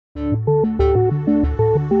Hi,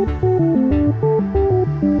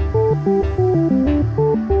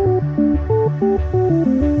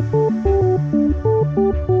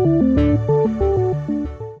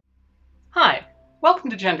 welcome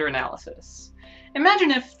to Gender Analysis.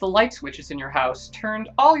 Imagine if the light switches in your house turned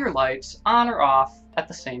all your lights on or off at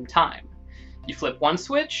the same time. You flip one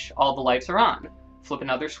switch, all the lights are on. Flip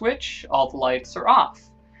another switch, all the lights are off.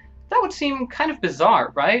 That would seem kind of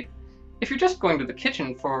bizarre, right? If you're just going to the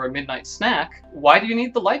kitchen for a midnight snack, why do you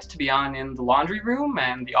need the lights to be on in the laundry room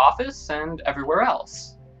and the office and everywhere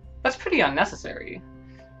else? That's pretty unnecessary.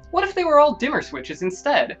 What if they were all dimmer switches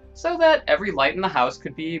instead, so that every light in the house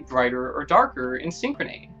could be brighter or darker in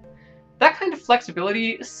synchrony? That kind of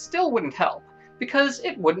flexibility still wouldn't help, because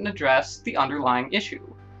it wouldn't address the underlying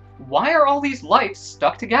issue. Why are all these lights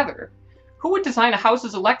stuck together? Who would design a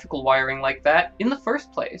house's electrical wiring like that in the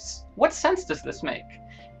first place? What sense does this make?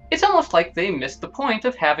 It's almost like they missed the point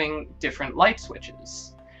of having different light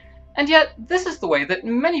switches. And yet, this is the way that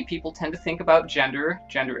many people tend to think about gender,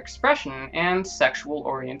 gender expression, and sexual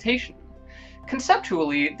orientation.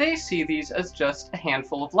 Conceptually, they see these as just a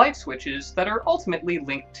handful of light switches that are ultimately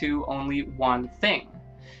linked to only one thing.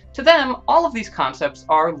 To them, all of these concepts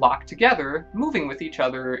are locked together, moving with each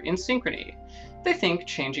other in synchrony. They think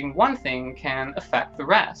changing one thing can affect the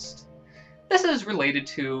rest. This is related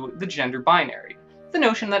to the gender binary, the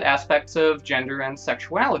notion that aspects of gender and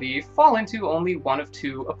sexuality fall into only one of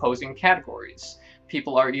two opposing categories.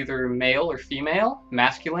 People are either male or female,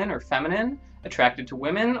 masculine or feminine, attracted to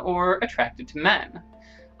women or attracted to men.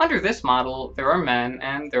 Under this model, there are men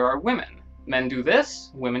and there are women. Men do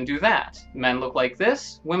this, women do that. Men look like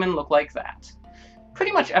this, women look like that.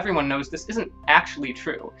 Pretty much everyone knows this isn't actually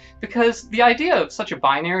true, because the idea of such a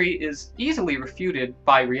binary is easily refuted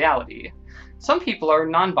by reality. Some people are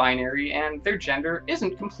non-binary and their gender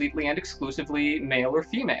isn't completely and exclusively male or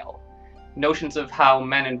female. Notions of how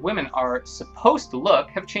men and women are supposed to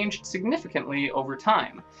look have changed significantly over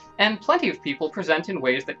time, and plenty of people present in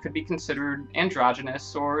ways that could be considered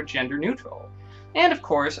androgynous or gender neutral. And of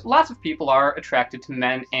course, lots of people are attracted to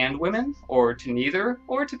men and women, or to neither,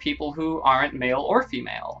 or to people who aren't male or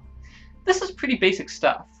female. This is pretty basic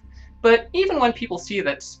stuff, but even when people see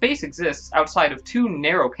that space exists outside of two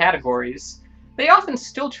narrow categories, they often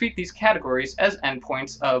still treat these categories as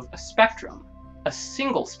endpoints of a spectrum, a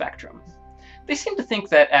single spectrum. They seem to think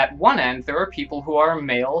that at one end there are people who are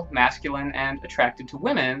male, masculine, and attracted to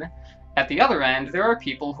women. At the other end there are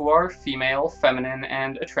people who are female, feminine,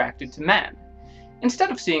 and attracted to men.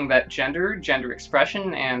 Instead of seeing that gender, gender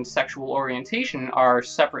expression, and sexual orientation are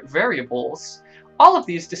separate variables, all of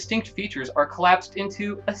these distinct features are collapsed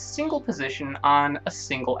into a single position on a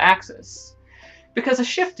single axis. Because a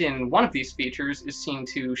shift in one of these features is seen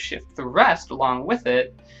to shift the rest along with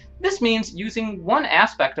it, this means using one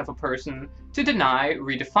aspect of a person to deny,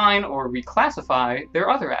 redefine, or reclassify their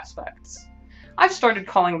other aspects. I've started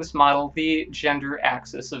calling this model the gender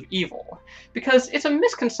axis of evil, because it's a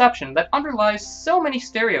misconception that underlies so many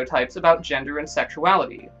stereotypes about gender and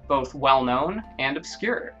sexuality, both well-known and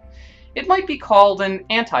obscure. It might be called an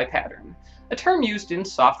anti-pattern, a term used in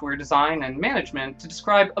software design and management to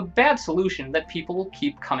describe a bad solution that people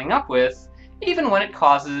keep coming up with, even when it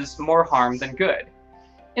causes more harm than good.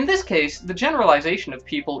 In this case, the generalization of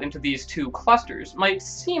people into these two clusters might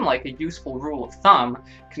seem like a useful rule of thumb,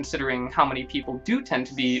 considering how many people do tend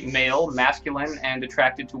to be male, masculine, and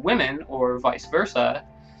attracted to women, or vice versa,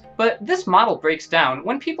 but this model breaks down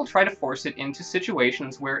when people try to force it into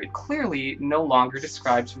situations where it clearly no longer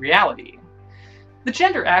describes reality. The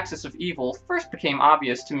gender axis of evil first became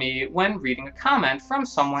obvious to me when reading a comment from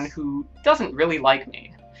someone who doesn't really like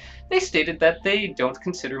me. They stated that they don't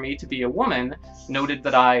consider me to be a woman, noted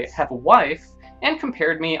that I have a wife, and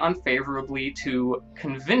compared me unfavorably to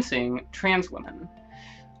convincing trans women.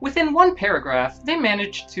 Within one paragraph, they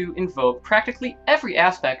managed to invoke practically every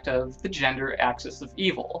aspect of the gender axis of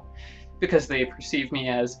evil. Because they perceive me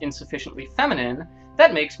as insufficiently feminine,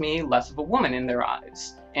 that makes me less of a woman in their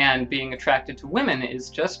eyes, and being attracted to women is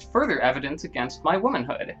just further evidence against my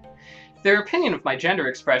womanhood. Their opinion of my gender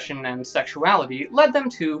expression and sexuality led them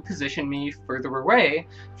to position me further away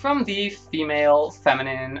from the female,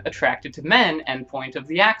 feminine, attracted to men endpoint of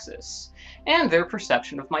the axis, and their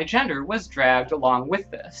perception of my gender was dragged along with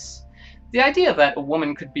this. The idea that a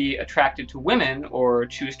woman could be attracted to women, or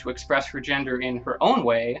choose to express her gender in her own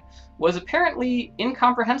way, was apparently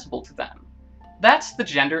incomprehensible to them. That's the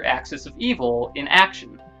gender axis of evil in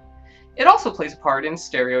action. It also plays a part in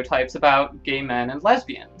stereotypes about gay men and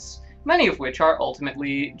lesbians, many of which are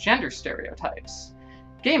ultimately gender stereotypes.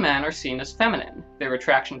 Gay men are seen as feminine. Their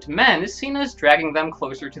attraction to men is seen as dragging them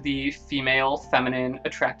closer to the female, feminine,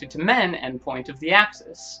 attracted to men endpoint of the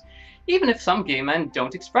axis, even if some gay men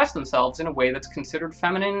don't express themselves in a way that's considered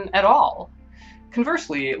feminine at all.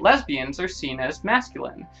 Conversely, lesbians are seen as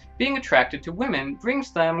masculine. Being attracted to women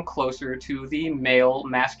brings them closer to the male,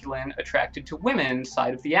 masculine, attracted to women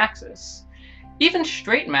side of the axis. Even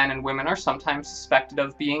straight men and women are sometimes suspected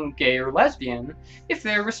of being gay or lesbian if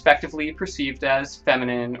they're respectively perceived as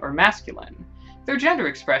feminine or masculine. Their gender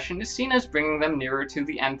expression is seen as bringing them nearer to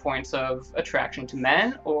the endpoints of attraction to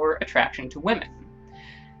men or attraction to women.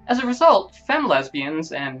 As a result, femme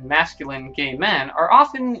lesbians and masculine gay men are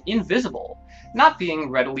often invisible, not being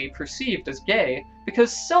readily perceived as gay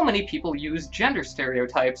because so many people use gender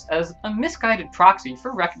stereotypes as a misguided proxy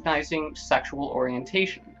for recognizing sexual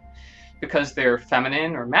orientation. Because they're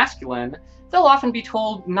feminine or masculine, they'll often be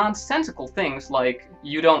told nonsensical things like,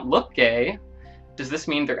 "You don't look gay." Does this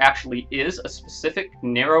mean there actually is a specific,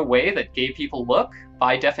 narrow way that gay people look,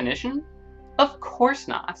 by definition? Of course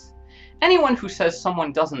not. Anyone who says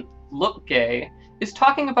someone doesn't look gay is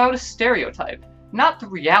talking about a stereotype, not the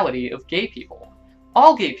reality of gay people.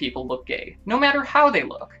 All gay people look gay, no matter how they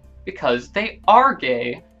look, because they are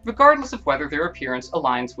gay, regardless of whether their appearance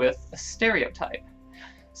aligns with a stereotype.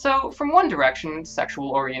 So, from one direction,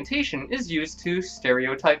 sexual orientation is used to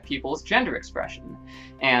stereotype people's gender expression,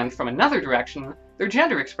 and from another direction, their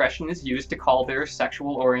gender expression is used to call their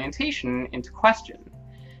sexual orientation into question.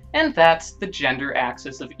 And that's the gender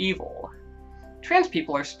axis of evil. Trans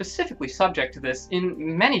people are specifically subject to this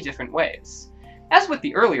in many different ways. As with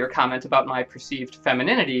the earlier comment about my perceived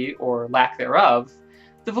femininity, or lack thereof,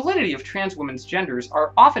 the validity of trans women's genders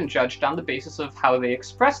are often judged on the basis of how they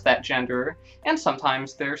express that gender, and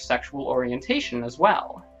sometimes their sexual orientation as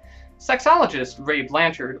well. Sexologist Ray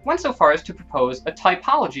Blanchard went so far as to propose a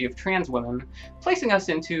typology of trans women, placing us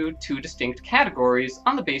into two distinct categories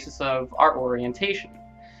on the basis of our orientation.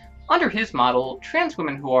 Under his model, trans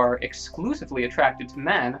women who are exclusively attracted to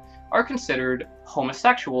men are considered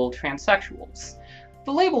homosexual transsexuals.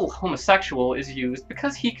 The label homosexual is used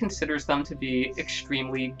because he considers them to be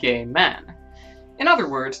extremely gay men. In other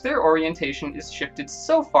words, their orientation is shifted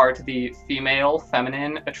so far to the female,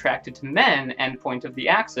 feminine, attracted to men endpoint of the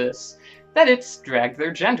axis that it's dragged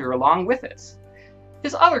their gender along with it.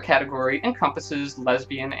 His other category encompasses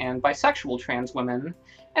lesbian and bisexual trans women,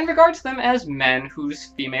 and regards them as men whose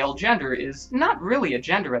female gender is not really a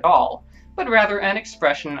gender at all, but rather an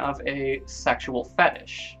expression of a sexual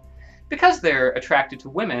fetish. Because they're attracted to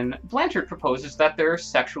women, Blanchard proposes that they're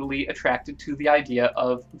sexually attracted to the idea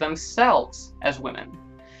of themselves as women.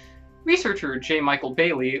 Researcher J. Michael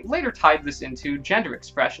Bailey later tied this into gender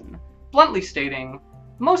expression, bluntly stating,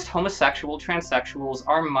 "Most homosexual transsexuals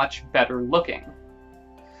are much better looking."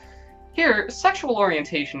 Here, sexual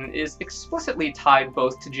orientation is explicitly tied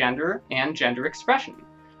both to gender and gender expression.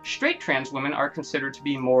 Straight trans women are considered to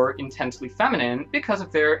be more intensely feminine because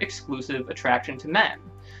of their exclusive attraction to men,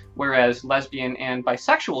 whereas lesbian and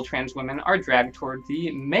bisexual trans women are dragged toward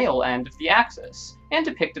the male end of the axis, and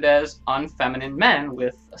depicted as unfeminine men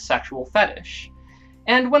with a sexual fetish.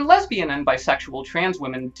 And when lesbian and bisexual trans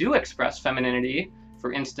women do express femininity,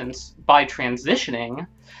 for instance, by transitioning,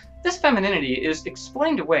 this femininity is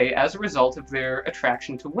explained away as a result of their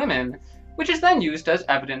attraction to women, which is then used as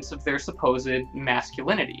evidence of their supposed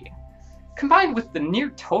masculinity. Combined with the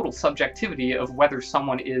near-total subjectivity of whether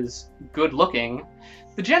someone is good-looking,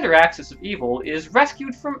 the gender axis of evil is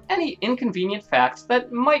rescued from any inconvenient facts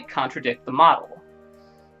that might contradict the model.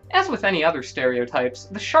 As with any other stereotypes,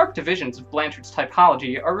 the sharp divisions of Blanchard's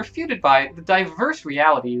typology are refuted by the diverse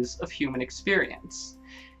realities of human experience.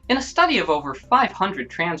 In a study of over 500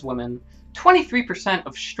 trans women, 23%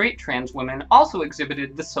 of straight trans women also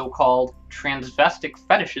exhibited the so-called transvestic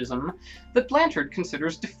fetishism that Blanchard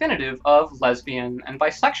considers definitive of lesbian and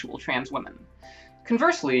bisexual trans women.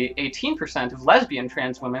 Conversely, 18% of lesbian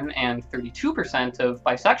trans women and 32% of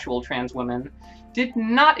bisexual trans women did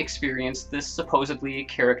not experience this supposedly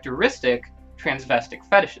characteristic transvestic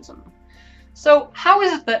fetishism. So how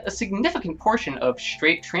is it that a significant portion of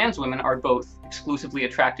straight trans women are both exclusively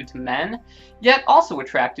attracted to men, yet also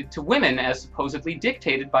attracted to women as supposedly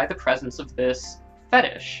dictated by the presence of this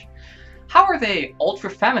fetish? How are they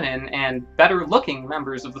ultra-feminine and better-looking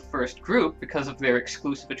members of the first group because of their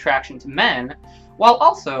exclusive attraction to men, while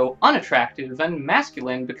also unattractive and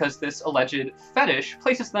masculine because this alleged fetish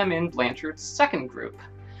places them in Blanchard's second group?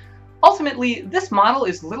 Ultimately, this model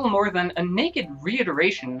is little more than a naked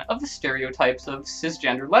reiteration of the stereotypes of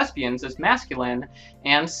cisgender lesbians as masculine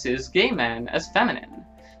and cis gay men as feminine.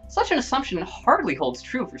 Such an assumption hardly holds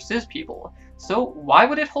true for cis people, so why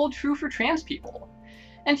would it hold true for trans people?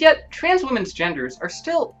 And yet, trans women's genders are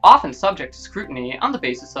still often subject to scrutiny on the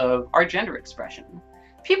basis of our gender expression.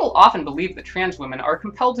 People often believe that trans women are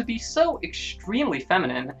compelled to be so extremely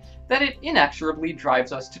feminine that it inexorably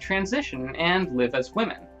drives us to transition and live as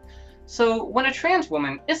women. So when a trans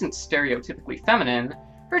woman isn't stereotypically feminine,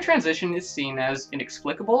 her transition is seen as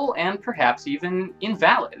inexplicable and perhaps even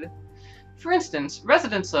invalid. For instance,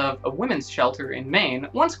 residents of a women's shelter in Maine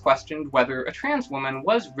once questioned whether a trans woman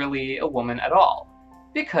was really a woman at all,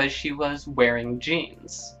 because she was wearing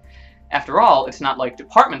jeans. After all, it's not like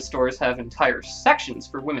department stores have entire sections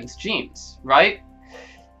for women's jeans, right?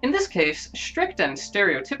 In this case, strict and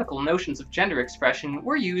stereotypical notions of gender expression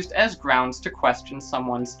were used as grounds to question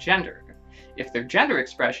someone's gender. If their gender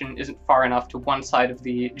expression isn't far enough to one side of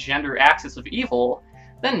the gender axis of evil,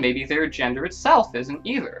 then maybe their gender itself isn't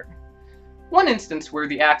either. One instance where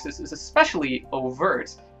the axis is especially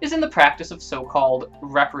overt is in the practice of so-called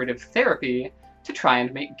reparative therapy to try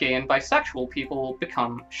and make gay and bisexual people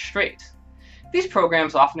become straight. These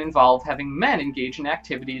programs often involve having men engage in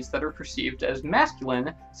activities that are perceived as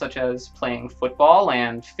masculine, such as playing football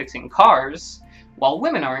and fixing cars, while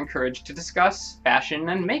women are encouraged to discuss fashion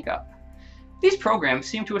and makeup. These programs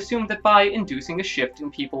seem to assume that by inducing a shift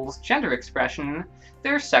in people's gender expression,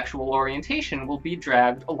 their sexual orientation will be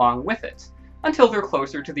dragged along with it, until they're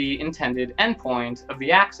closer to the intended endpoint of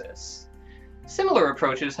the axis. Similar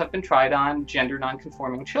approaches have been tried on gender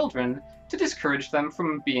nonconforming children to discourage them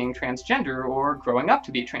from being transgender or growing up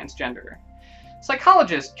to be transgender.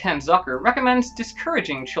 Psychologist Ken Zucker recommends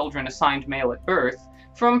discouraging children assigned male at birth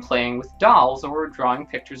from playing with dolls or drawing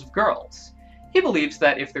pictures of girls. He believes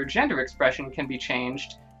that if their gender expression can be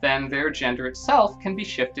changed, then their gender itself can be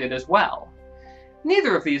shifted as well.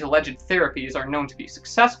 Neither of these alleged therapies are known to be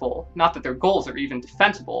successful, not that their goals are even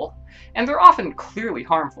defensible, and they're often clearly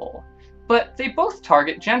harmful. But they both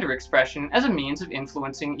target gender expression as a means of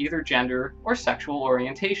influencing either gender or sexual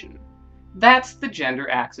orientation. That's the gender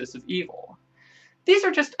axis of evil. These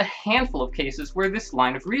are just a handful of cases where this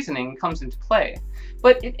line of reasoning comes into play,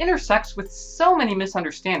 but it intersects with so many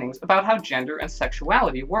misunderstandings about how gender and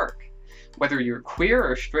sexuality work. Whether you're queer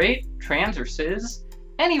or straight, trans or cis,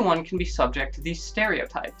 anyone can be subject to these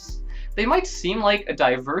stereotypes. They might seem like a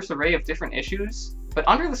diverse array of different issues, but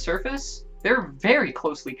under the surface, they're very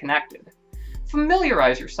closely connected.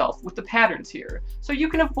 Familiarize yourself with the patterns here, so you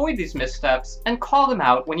can avoid these missteps and call them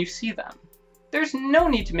out when you see them. There's no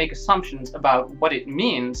need to make assumptions about what it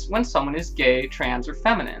means when someone is gay, trans, or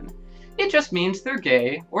feminine. It just means they're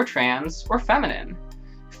gay, or trans, or feminine.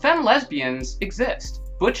 Femme lesbians exist.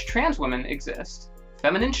 Butch trans women exist.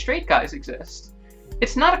 Feminine straight guys exist.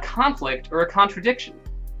 It's not a conflict or a contradiction.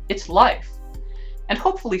 It's life. And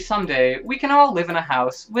hopefully someday we can all live in a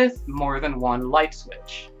house with more than one light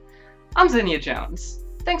switch. I'm Zinnia Jones.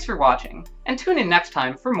 Thanks for watching, and tune in next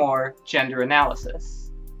time for more gender analysis.